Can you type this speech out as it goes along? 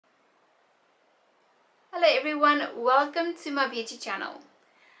Hello everyone, welcome to my beauty channel.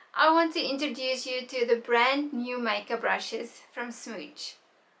 I want to introduce you to the brand new makeup brushes from Smooch.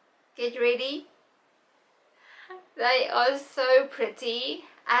 Get ready. They are so pretty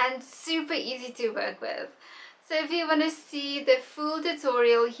and super easy to work with. So if you want to see the full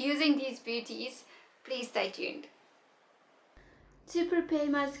tutorial using these beauties, please stay tuned. To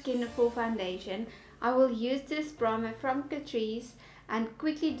prepare my skin for foundation, I will use this primer from Catrice and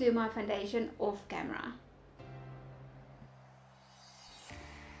quickly do my foundation off camera.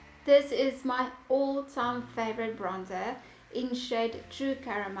 This is my all-time favorite bronzer in shade True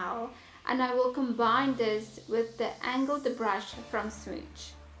Caramel, and I will combine this with the angled brush from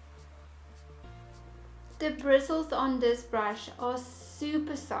Smooch. The bristles on this brush are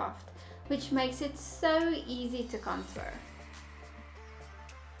super soft, which makes it so easy to contour.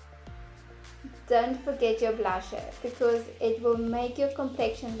 Don't forget your blusher, because it will make your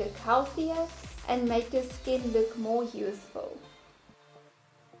complexion look healthier and make your skin look more youthful.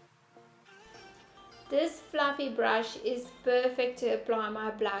 This fluffy brush is perfect to apply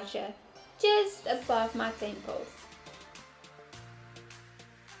my blusher just above my temples.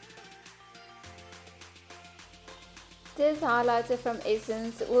 This highlighter from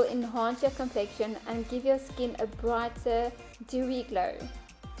Essence will enhance your complexion and give your skin a brighter, dewy glow.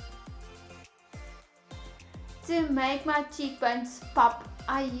 To make my cheekbones pop,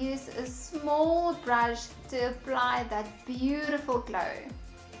 I use a small brush to apply that beautiful glow.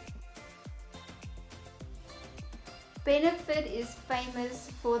 Benefit is famous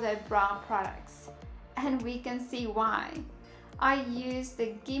for their brow products, and we can see why. I use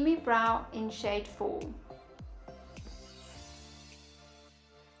the Gimme Brow in shade 4.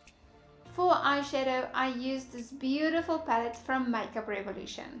 For eyeshadow, I use this beautiful palette from Makeup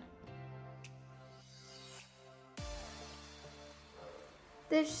Revolution.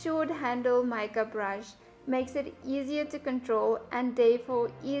 The short handle makeup brush makes it easier to control and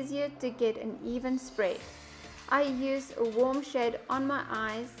therefore easier to get an even spread. I use a warm shade on my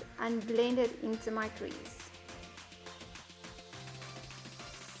eyes and blend it into my crease.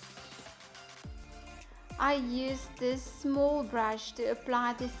 I use this small brush to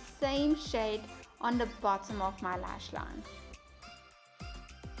apply the same shade on the bottom of my lash line.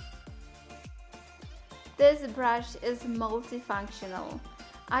 This brush is multifunctional.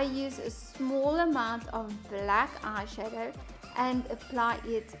 I use a small amount of black eyeshadow and apply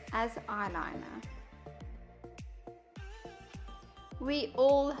it as eyeliner. We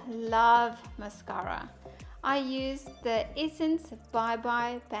all love mascara. I use the Essence Bye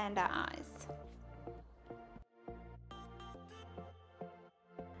Bye Panda Eyes.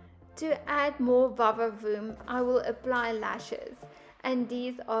 To add more vava-voom, I will apply lashes, and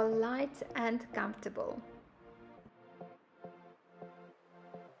these are light and comfortable.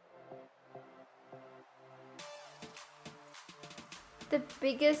 The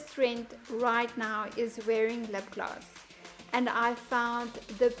biggest trend right now is wearing lip gloss, and I found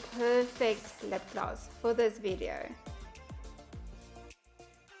the perfect lip gloss for this video.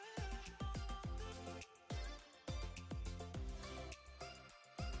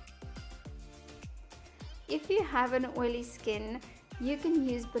 If you have an oily skin, you can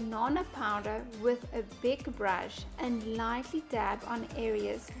use banana powder with a big brush and lightly dab on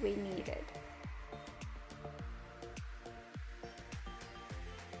areas where needed.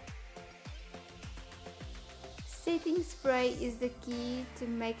 Setting spray is the key to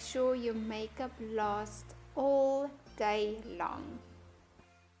make sure your makeup lasts all day long.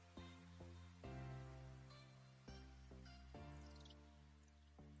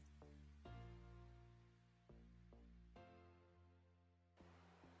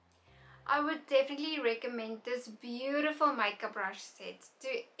 I would definitely recommend this beautiful makeup brush set to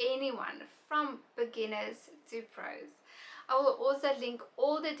anyone from beginners to pros. I will also link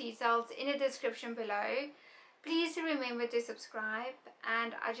all the details in the description below. Please remember to subscribe,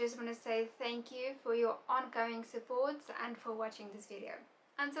 and I just want to say thank you for your ongoing support and for watching this video.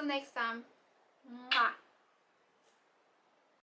 Until next time, mwah!